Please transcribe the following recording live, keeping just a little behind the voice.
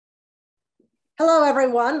Hello,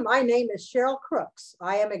 everyone. My name is Cheryl Crooks.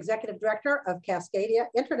 I am Executive Director of CASCADIA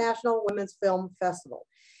International Women's Film Festival.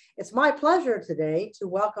 It's my pleasure today to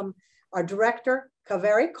welcome our director,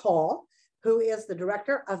 Kavery Kaul, who is the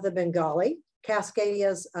director of the Bengali,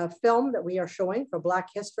 CASCADIA's film that we are showing for Black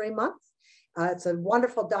History Month. It's a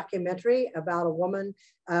wonderful documentary about a woman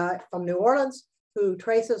from New Orleans who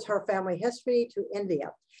traces her family history to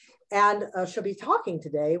India. And she'll be talking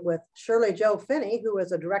today with Shirley Jo Finney, who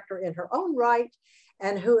is a director in her own right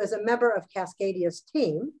and who is a member of CASCADIA's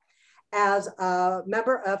team as a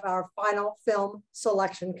member of our final film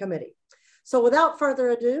selection committee. So without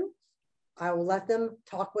further ado, I will let them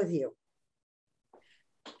talk with you.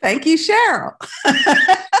 Thank you, Cheryl.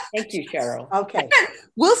 Thank you, Cheryl. Okay.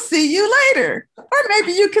 We'll see you later, or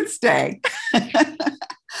maybe you can stay.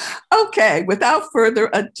 Okay, without further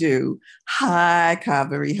ado, hi,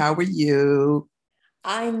 Kavery, how are you?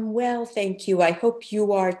 I'm well, thank you. I hope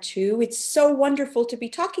you are too. It's so wonderful to be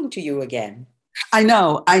talking to you again. I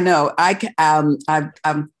know. I've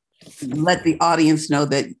let the audience know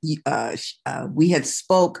that we had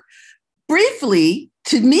spoke briefly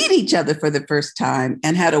to meet each other for the first time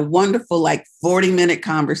and had a wonderful 40-minute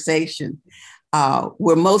conversation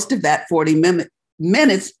where most of that 40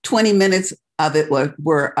 minutes, 20 minutes of it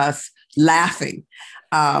were us laughing.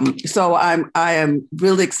 So I am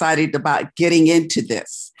really excited about getting into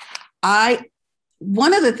this.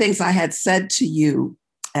 One of the things I had said to you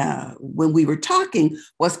when we were talking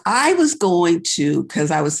was I was going to,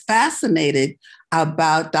 because I was fascinated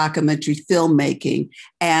about documentary filmmaking,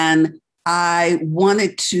 and I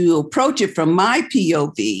wanted to approach it from my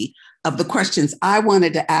POV of the questions I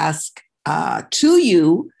wanted to ask to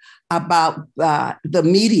you about the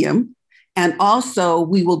medium. And also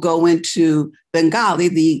we will go into Bengali,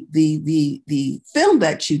 the film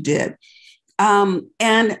that you did.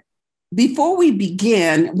 And before we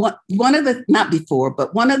begin, one of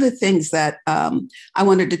the things that I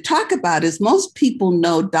wanted to talk about is most people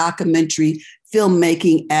know documentary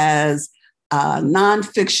filmmaking as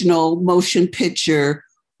non-fictional motion picture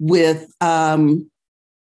with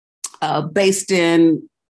based in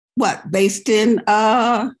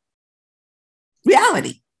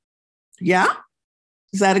reality. Yeah?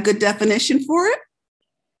 Is that a good definition for it?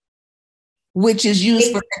 Which is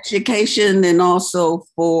used for education and also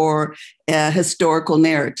for historical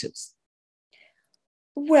narratives.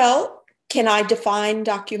 Well, can I define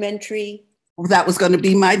documentary? That was going to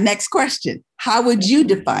be my next question. How would you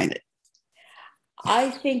define it?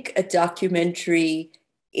 I think a documentary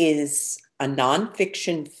is a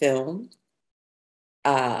nonfiction film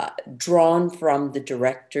drawn from the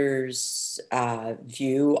director's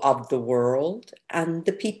view of the world and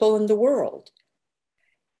the people in the world.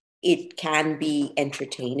 It can be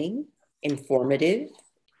entertaining, informative,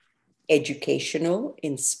 educational,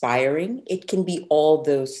 inspiring. It can be all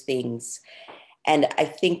those things. And I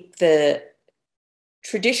think the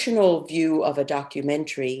traditional view of a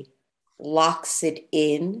documentary locks it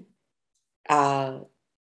in a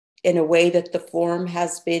way that the form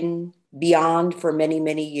has been beyond for many,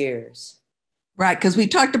 many years. Right, because we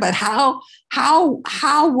talked about how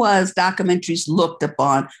was documentaries looked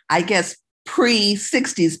upon, I guess,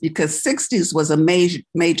 pre-60s, because 60s was a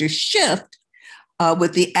major shift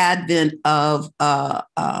with the advent of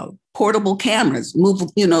portable cameras,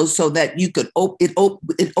 so that you could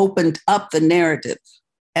it opened up the narrative.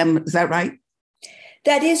 Is that right?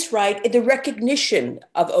 That is right. The recognition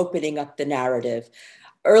of opening up the narrative.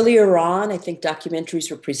 Earlier on, I think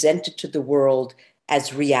documentaries were presented to the world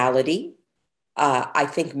as reality. I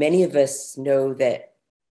think many of us know that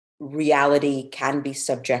reality can be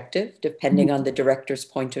subjective, depending on the director's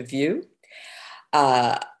point of view.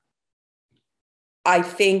 I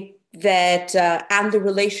think that, and the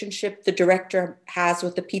relationship the director has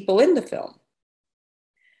with the people in the film.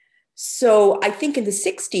 So I think in the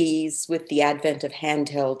 60s, with the advent of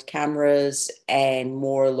handheld cameras and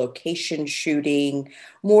more location shooting,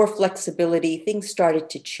 more flexibility, things started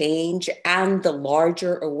to change, and the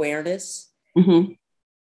larger awareness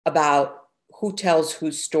about who tells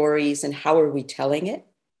whose stories and how are we telling it.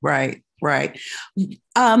 Right.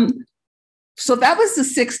 So that was the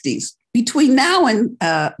 60s. Between now and,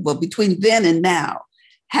 between then and now,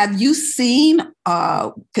 have you seen,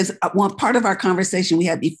 because one part of our conversation we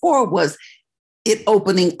had before was it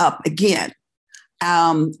opening up again.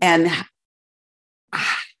 And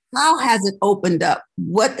how has it opened up?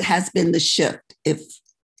 What has been the shift?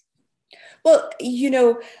 Well,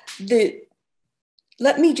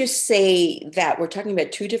 let me just say that we're talking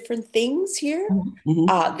about two different things here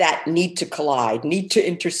that need to collide, need to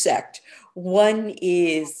intersect. One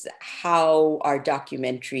is how our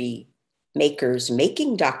documentary makers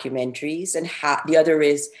making documentaries, and the other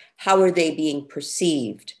is how are they being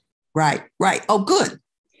perceived? Right, right. Oh, good.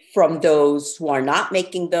 From those who are not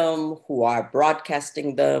making them, who are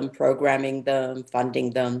broadcasting them, programming them,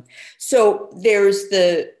 funding them. So there's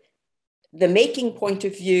the making point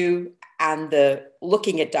of view and the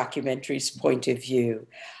looking at documentaries point of view.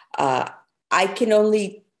 I can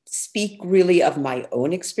only speak really of my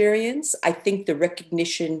own experience. I think the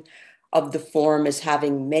recognition of the form as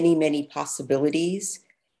having many, many possibilities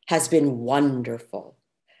has been wonderful.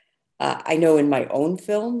 I know in my own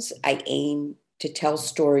films, I aim to tell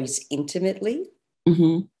stories intimately.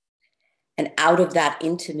 Mm-hmm. And out of that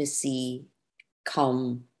intimacy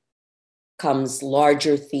comes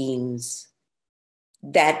larger themes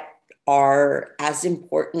that are as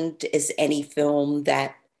important as any film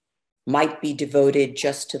that might be devoted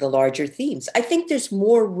just to the larger themes. I think there's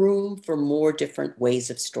more room for more different ways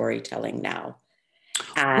of storytelling now.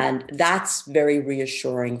 And that's very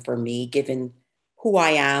reassuring for me, given who I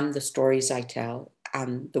am, the stories I tell,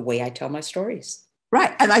 and the way I tell my stories.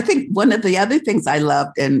 Right. And I think one of the other things I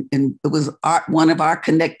loved, and it was one of our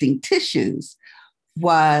connecting tissues,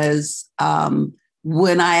 was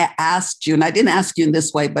when I asked you, and I didn't ask you in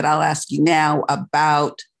this way, but I'll ask you now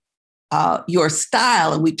about your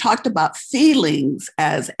style. And we talked about feelings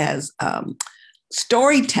as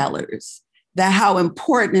storytellers, that how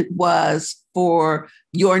important it was for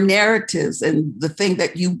your narratives and the thing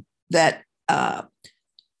that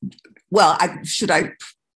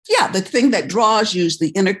the thing that draws you is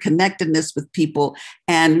the interconnectedness with people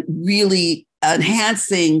and really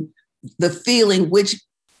enhancing the feeling, which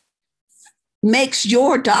makes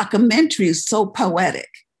your documentaries so poetic.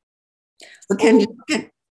 So Thank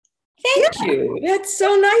you. That's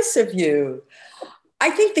so nice of you. I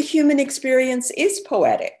think the human experience is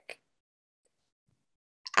poetic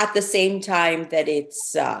at the same time that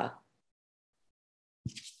it's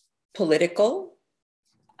political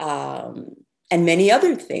and many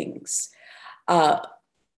other things. My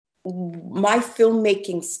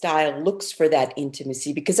filmmaking style looks for that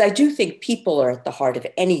intimacy because I do think people are at the heart of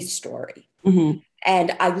any story. Mm-hmm.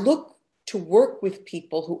 And I look to work with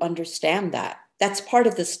people who understand that. That's part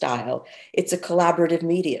of the style. It's a collaborative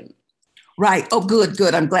medium. Right. Oh, good,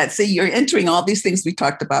 good. I'm glad. See, you're entering all these things we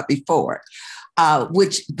talked about before,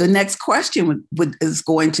 which the next question is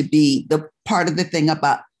going to be the part of the thing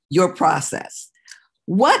about your process.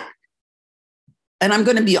 And I'm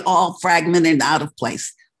going to be all fragmented and out of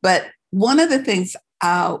place, but one of the things,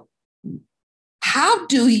 how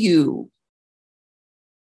do you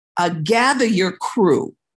gather your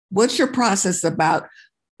crew? What's your process about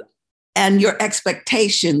and your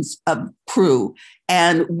expectations of crew?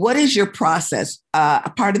 And what is your process?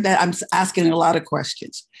 A part of that, I'm asking a lot of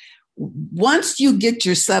questions. Once you get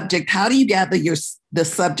your subject, how do you gather the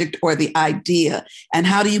subject or the idea? And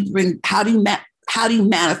how do you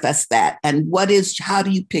manifest that? And how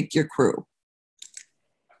do you pick your crew?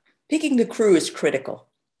 Picking the crew is critical.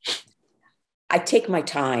 I take my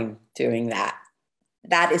time doing that.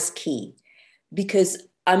 That is key because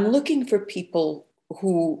I'm looking for people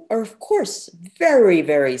who are, of course, very,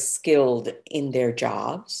 very skilled in their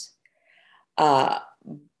jobs. But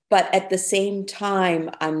at the same time,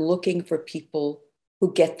 I'm looking for people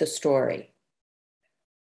who get the story.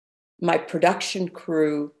 My production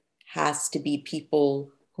crew has to be people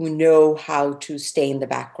who know how to stay in the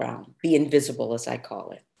background, be invisible, as I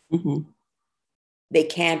call it. Mm-hmm. They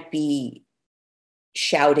can't be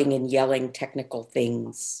shouting and yelling technical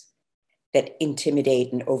things that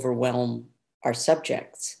intimidate and overwhelm our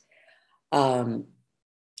subjects.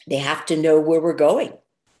 They have to know where we're going,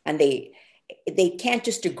 and they can't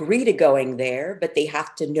just agree to going there, but they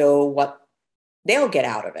have to know what they'll get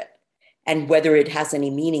out of it and whether it has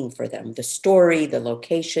any meaning for them, the story, the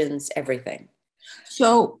locations, everything.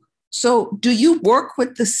 So do you work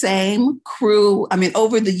with the same crew? I mean,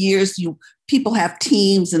 over the years, people have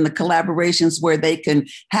teams and the collaborations where they can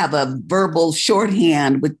have a verbal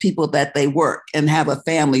shorthand with people that they work and have a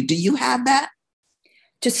family. Do you have that?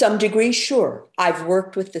 To some degree, sure. I've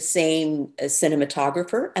worked with the same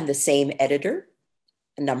cinematographer and the same editor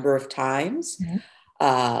a number of times.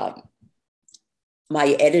 Mm-hmm. My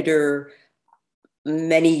editor,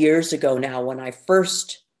 many years ago now, when I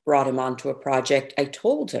first brought him onto a project, I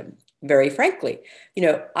told him very frankly,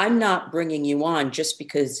 I'm not bringing you on just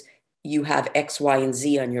because you have X, Y, and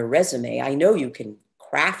Z on your resume. I know you can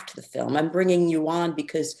craft the film. I'm bringing you on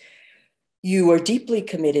because you are deeply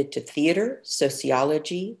committed to theater,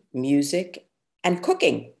 sociology, music, and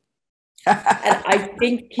cooking. And I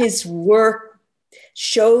think his work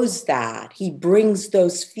shows that. He brings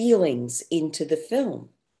those feelings into the film.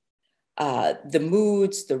 the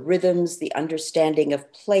moods, the rhythms, the understanding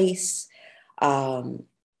of place, the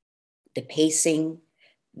pacing,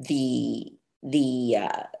 the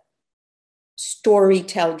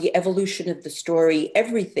storytelling, the evolution of the story,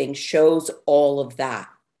 everything shows all of that,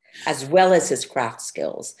 as well as his craft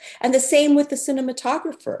skills. And the same with the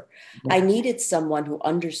cinematographer. Yeah. I needed someone who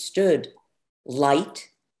understood light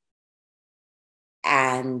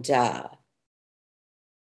and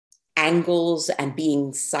angles and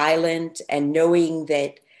being silent and knowing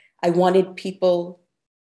that I wanted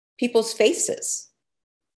people's faces.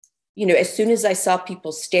 You know, as soon as I saw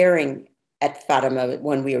people staring at Fatima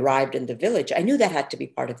when we arrived in the village, I knew that had to be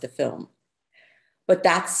part of the film. But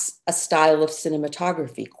that's a style of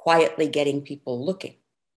cinematography, quietly getting people looking.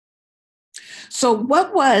 So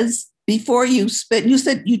what was, before you spent,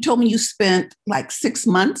 you told me you spent like 6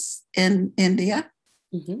 months in India?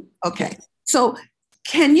 Mm-hmm. Okay. So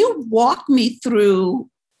can you walk me through,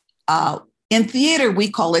 in theater, we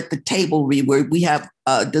call it the table read, where we have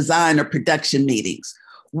design or production meetings,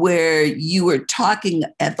 where you were talking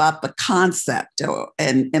about the concept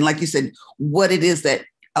and like you said, what it is that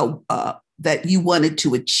that you wanted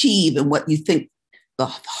to achieve and what you think the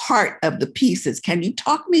heart of the piece is. Can you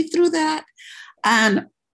talk me through that? And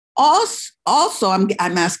also I'm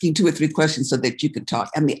asking 2 or 3 questions so that you can talk.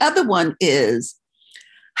 And the other one is,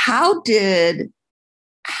 how did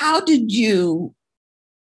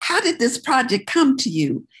this project come to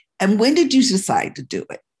you? And when did you decide to do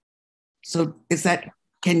it? So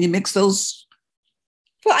can you mix those?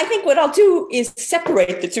 Well, I think what I'll do is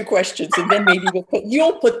separate the 2 questions and then maybe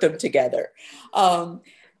you'll put them together.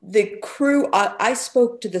 The crew, I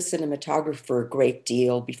spoke to the cinematographer a great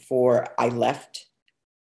deal before I left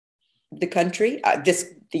the country,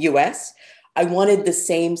 the US. I wanted the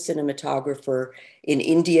same cinematographer in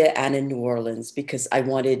India and in New Orleans because I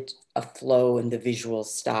wanted a flow in the visual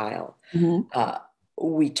style. Mm-hmm.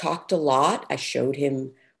 We talked a lot. I showed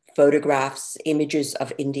him photographs, images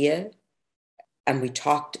of India, and we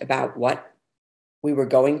talked about what we were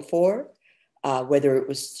going for, whether it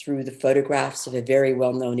was through the photographs of a very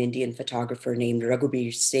well-known Indian photographer named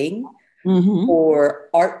Raghubir Singh, mm-hmm. or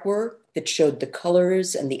artwork that showed the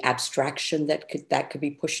colors and the abstraction that could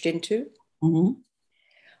be pushed into. Mm-hmm.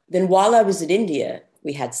 Then while I was in India,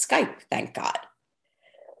 we had Skype, thank God.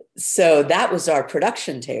 So that was our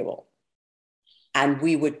production table. And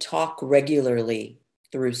we would talk regularly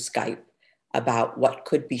through Skype about what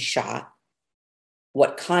could be shot,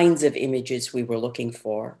 what kinds of images we were looking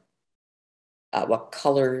for, what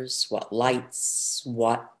colors, what lights,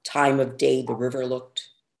 what time of day the river looked.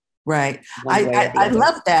 Right. I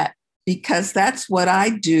love that, because that's what I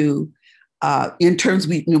do in terms,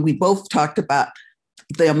 we both talked about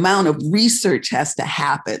the amount of research has to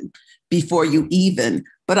happen before you even,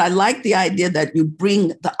 but I like the idea that you bring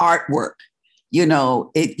the artwork,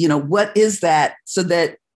 what is that, so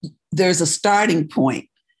that there's a starting point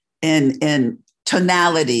in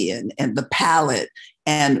tonality and the palette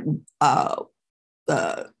and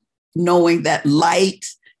knowing that light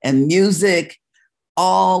and music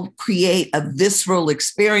all create a visceral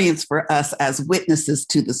experience for us as witnesses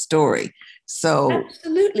to the story. So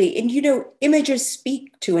absolutely. And images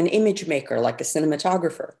speak to an image maker, like a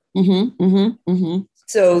cinematographer. Mm-hmm, mm-hmm, mm-hmm.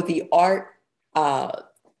 So the art,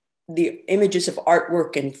 the images of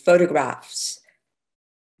artwork and photographs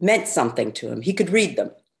meant something to him. He could read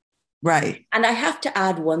them. Right. And I have to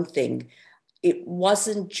add one thing. It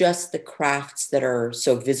wasn't just the crafts that are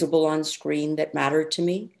so visible on screen that mattered to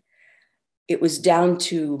me. It was down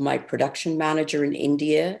to my production manager in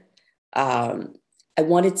India. I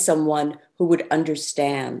wanted someone who would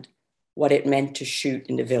understand what it meant to shoot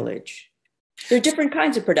in the village. There are different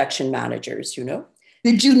kinds of production managers,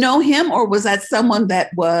 Did you know him, or was that someone that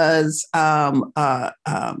was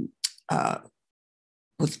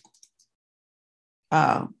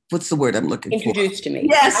what's the word I'm looking for? Introduced to me.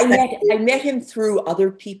 Yes. I met him through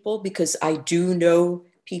other people, because I do know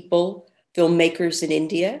people, filmmakers in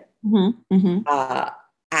India, mm-hmm, mm-hmm.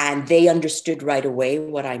 And they understood right away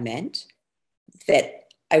what I meant,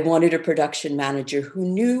 that I wanted a production manager who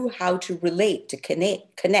knew how to relate, to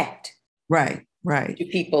connect. Right. To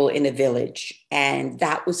people in a village. And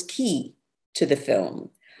that was key to the film.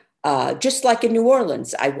 Just like in New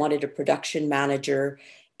Orleans, I wanted a production manager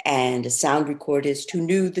and a sound recordist who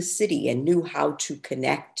knew the city and knew how to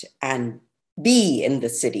connect and be in the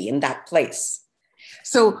city, in that place.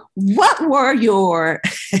 So what were your,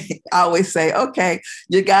 I always say, okay,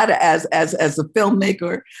 you got to, as a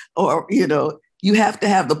filmmaker, or, you have to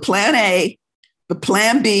have the plan A, the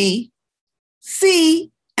plan B,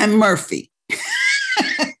 C, and Murphy.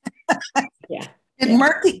 Yeah.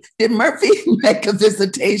 Did Murphy make a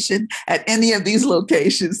visitation at any of these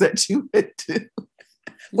locations that you went to?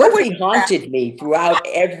 Murphy haunted me throughout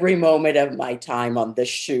every moment of my time on the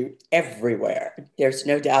shoot, everywhere. There's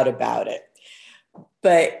no doubt about it.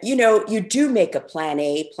 But, you do make a plan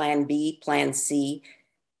A, plan B, plan C,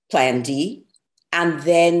 plan D. And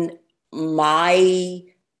then my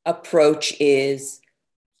approach is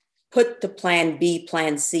put the plan B,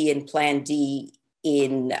 plan C, and plan D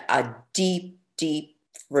in a deep, deep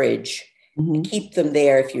fridge. Mm-hmm. Keep them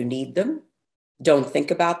there if you need them. Don't think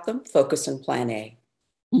about them. Focus on plan A.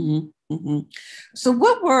 Mm-hmm. Mm-hmm.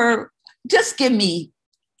 So just give me,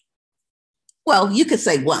 well, you could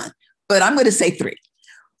say one, but I'm going to say three.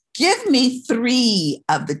 Give me three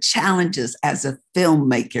of the challenges as a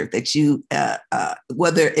filmmaker that you,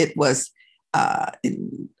 whether it was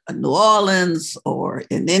in New Orleans or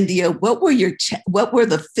in India, what were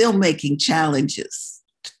the filmmaking challenges?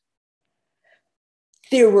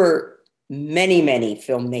 There were many, many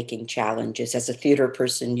filmmaking challenges. As a theater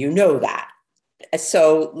person, you know that.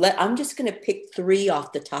 So I'm just going to pick three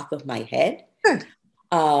off the top of my head. Good.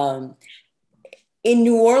 In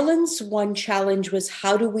New Orleans, one challenge was,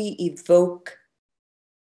 how do we evoke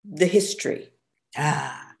the history?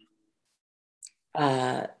 The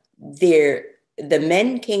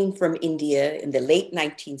men came from India in the late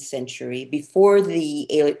 19th century, before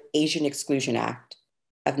the Asian Exclusion Act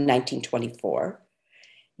of 1924.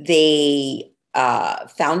 They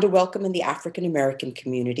found a welcome in the African-American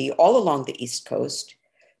community all along the East Coast.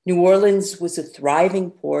 New Orleans was a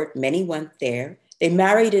thriving port. Many went there. They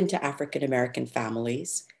married into African-American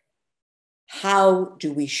families. How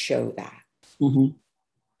do we show that? Mm-hmm.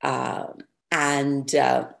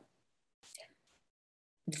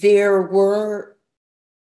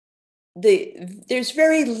 There's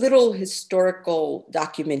very little historical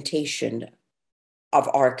documentation of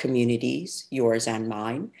our communities, yours and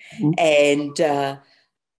mine. Mm-hmm. And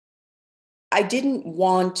I didn't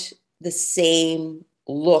want the same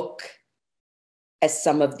look as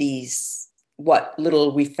some of these, what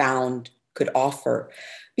little we found could offer.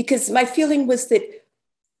 Because my feeling was that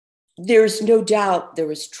there's no doubt there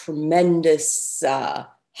was tremendous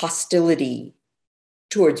hostility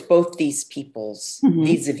towards both these peoples, mm-hmm.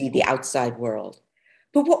 vis-a-vis the outside world.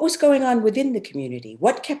 But what was going on within the community?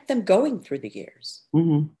 What kept them going through the years?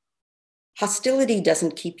 Mm-hmm. Hostility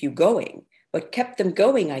doesn't keep you going. What kept them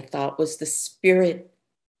going, I thought, was the spirit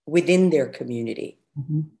within their community,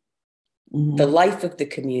 mm-hmm. Mm-hmm. the life of the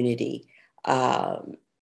community, the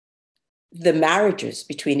marriages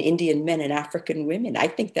between Indian men and African women. I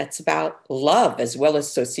think that's about love as well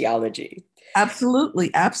as sociology.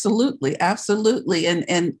 Absolutely, absolutely, absolutely.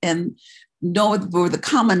 And know the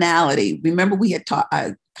commonality. Remember, we had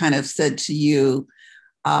I kind of said to you,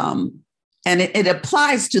 and it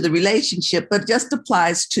applies to the relationship, but just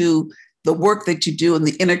applies to the work that you do and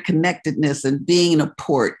the interconnectedness and being in a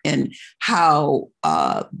port, and how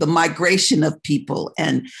the migration of people,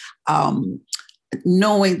 and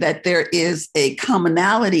knowing that there is a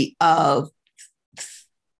commonality of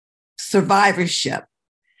survivorship.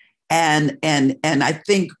 And I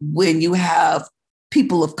think when you have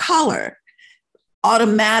people of color,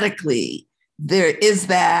 automatically there is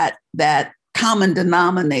that common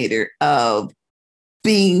denominator of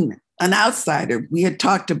being an outsider. We had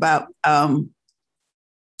talked about, when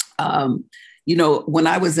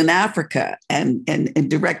I was in Africa and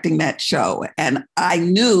directing that show, and I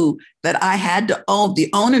knew that I had to own the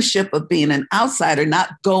ownership of being an outsider,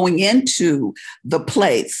 not going into the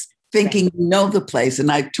place thinking you know the place. And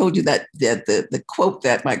I told you that the quote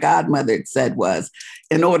that my godmother had said was,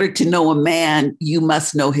 in order to know a man, you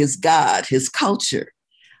must know his God, his culture,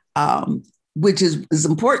 which is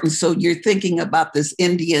important. So you're thinking about this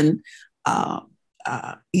Indian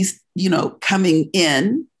coming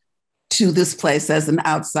in to this place as an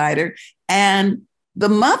outsider, and the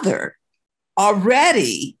mother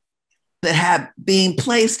already that have being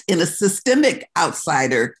placed in a systemic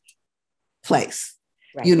outsider place.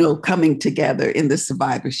 Right. Coming together in the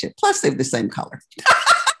survivorship. Plus, they're the same color.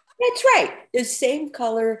 That's right. The same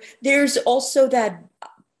color. There's also that,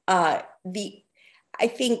 I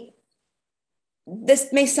think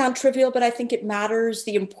this may sound trivial, but I think it matters,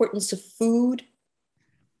 the importance of food.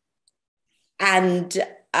 And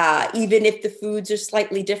even if the foods are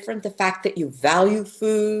slightly different, the fact that you value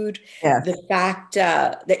food, yes. The fact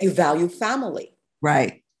that you value family.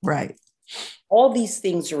 Right, right. All these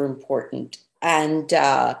things are important. And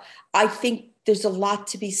I think there's a lot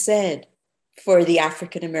to be said for the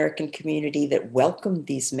African-American community that welcomed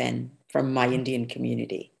these men from my Indian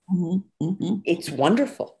community. Mm-hmm, mm-hmm. It's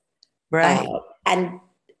wonderful. Right. And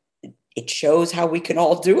it shows how we can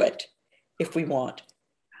all do it if we want.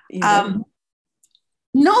 You know?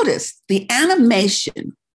 Notice the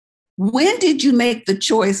animation. When did you make the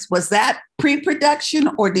choice? Was that pre-production,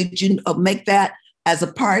 or did you make that as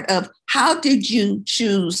a part of, how did you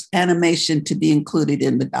choose animation to be included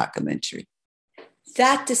in the documentary?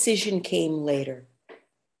 That decision came later.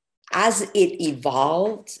 As it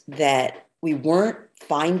evolved, that we weren't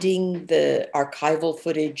finding the archival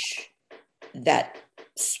footage that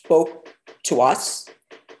spoke to us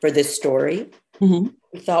for this story,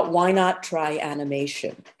 we thought, why not try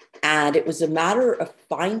animation? And it was a matter of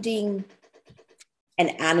finding an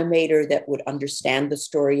animator that would understand the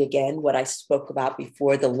story again, what I spoke about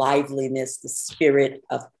before, the liveliness, the spirit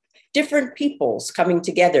of different peoples coming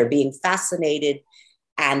together, being fascinated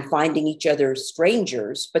and finding each other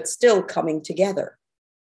strangers, but still coming together.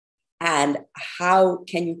 And how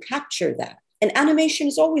can you capture that? And animation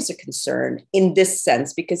is always a concern in this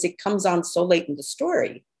sense, because it comes on so late in the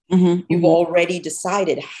story. You've already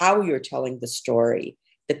decided how you're telling the story,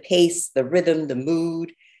 the pace, the rhythm, the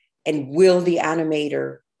mood, and will the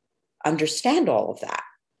animator understand all of that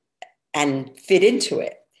and fit into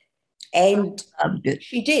it? And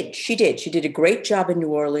she did. She did a great job in New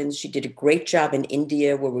Orleans. She did a great job in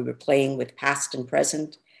India, where we were playing with past and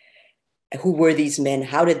present. Who were these men?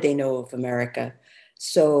 How did they know of America?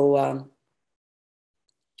 So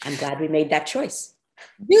I'm glad we made that choice.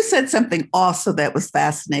 You said something also that was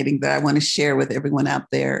fascinating that I want to share with everyone out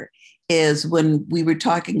there, is when we were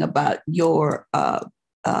talking about your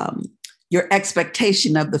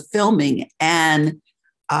expectation of the filming, and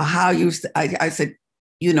how I said,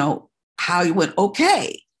 you know, how you went,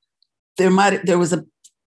 okay, there was a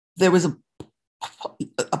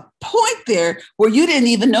point there where you didn't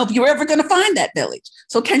even know if you were ever going to find that village.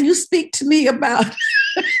 So can you speak to me about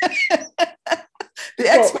the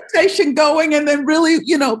expectation going, and then really,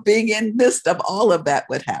 you know, being in midst of all of that,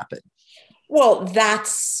 what happened? Well,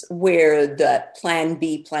 that's where the plan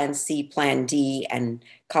B, plan C, plan D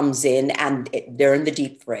comes in, and they're in the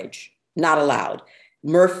deep fridge, not allowed.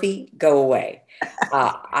 Murphy, go away.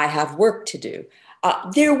 I have work to do.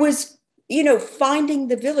 There was, you know, finding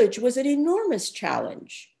the village was an enormous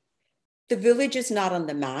challenge. The village is not on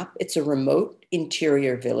the map. It's a remote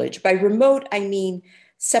interior village. By remote, I mean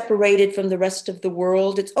separated from the rest of the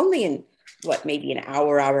world. It's only in, maybe an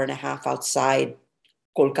hour and a half outside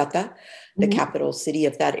Kolkata, the capital city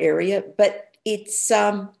of that area. But it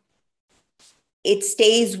stays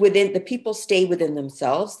within, the people stay within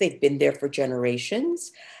themselves. They've been there for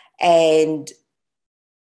generations. And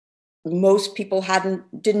most people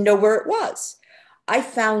didn't know where it was. I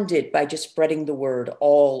found it by just spreading the word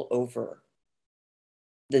all over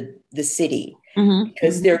the city,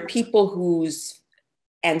 because there are people whose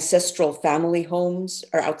ancestral family homes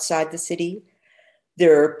are outside the city.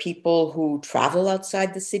 There are people who travel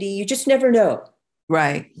outside the city. You just never know.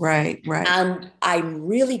 Right. And I'm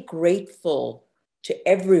really grateful to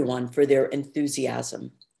everyone for their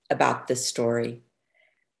enthusiasm about this story,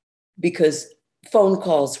 because phone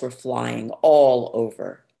calls were flying all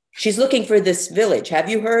over. She's looking for this village. Have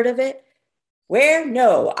you heard of it? Where?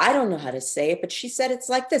 No, I don't know how to say it, but she said it's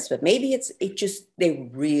like this, but maybe they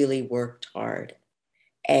really worked hard.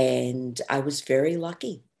 And I was very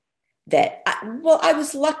lucky I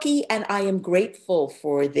was lucky, and I am grateful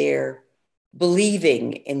for their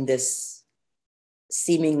believing in this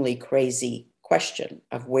seemingly crazy question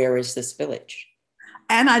of where is this village?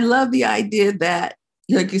 And I love the idea that,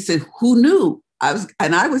 like you said, who knew?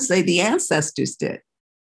 I would say the ancestors did,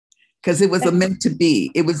 because it was a meant to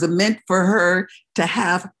be. It was a meant for her to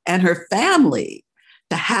have, and her family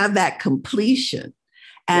to have that completion,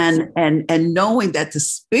 and knowing that the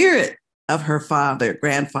spirit of her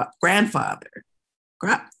grandfather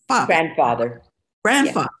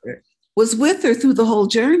was with her through the whole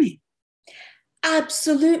journey.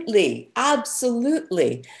 Absolutely.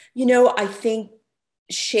 You know, I think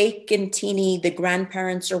Shaik and Teeny, the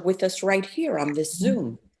grandparents, are with us right here on this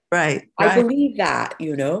Zoom. Right. I believe that,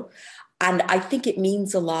 you know, and I think it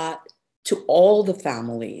means a lot to all the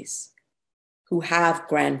families who have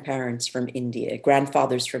grandparents from India,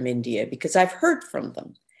 grandfathers from India, because I've heard from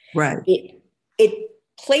them. Right. It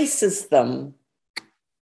places them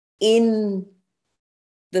in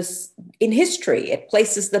history. It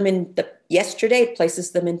places them in yesterday, it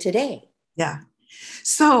places them in today. Yeah.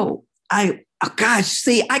 So I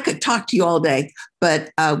could talk to you all day,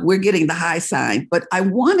 but we're getting the high sign. But I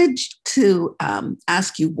wanted to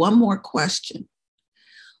ask you one more question.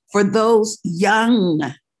 For those young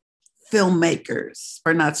filmmakers,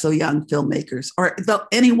 or not so young filmmakers, or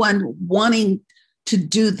anyone wanting to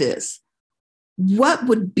do this, what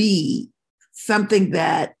would be something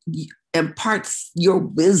that imparts your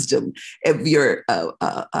wisdom if you're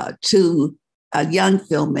to a young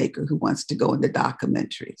filmmaker who wants to go into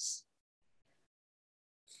documentaries?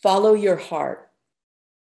 Follow your heart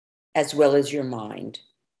as well as your mind.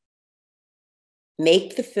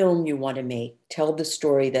 Make the film you want to make. Tell the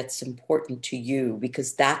story that's important to you,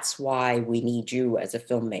 because that's why we need you as a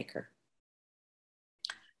filmmaker.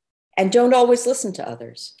 And don't always listen to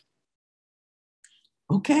others.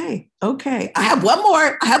 Okay. I have one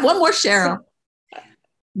more, Cheryl.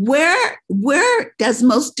 Where does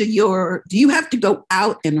most of do you have to go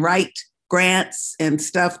out and write grants and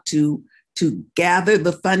stuff to gather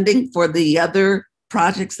the funding for the other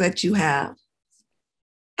projects that you have?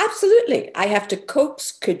 Absolutely. I have to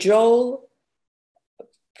coax, cajole,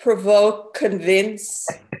 provoke, convince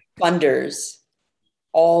funders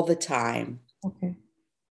all the time. Okay.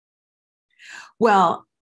 Well,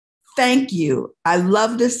 thank you. I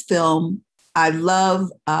love this film. I love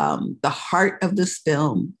the heart of this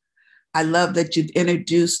film. I love that you've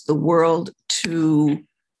introduced the world to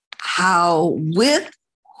how, with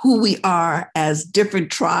who we are as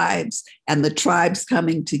different tribes and the tribes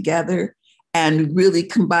coming together and really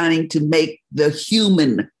combining to make the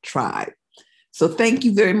human tribe. So thank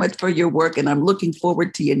you very much for your work, and I'm looking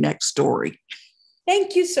forward to your next story.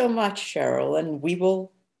 Thank you so much, Cheryl, and we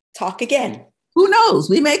will talk again. Who knows?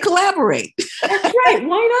 We may collaborate. That's right.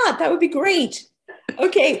 Why not? That would be great.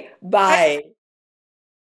 Okay, bye.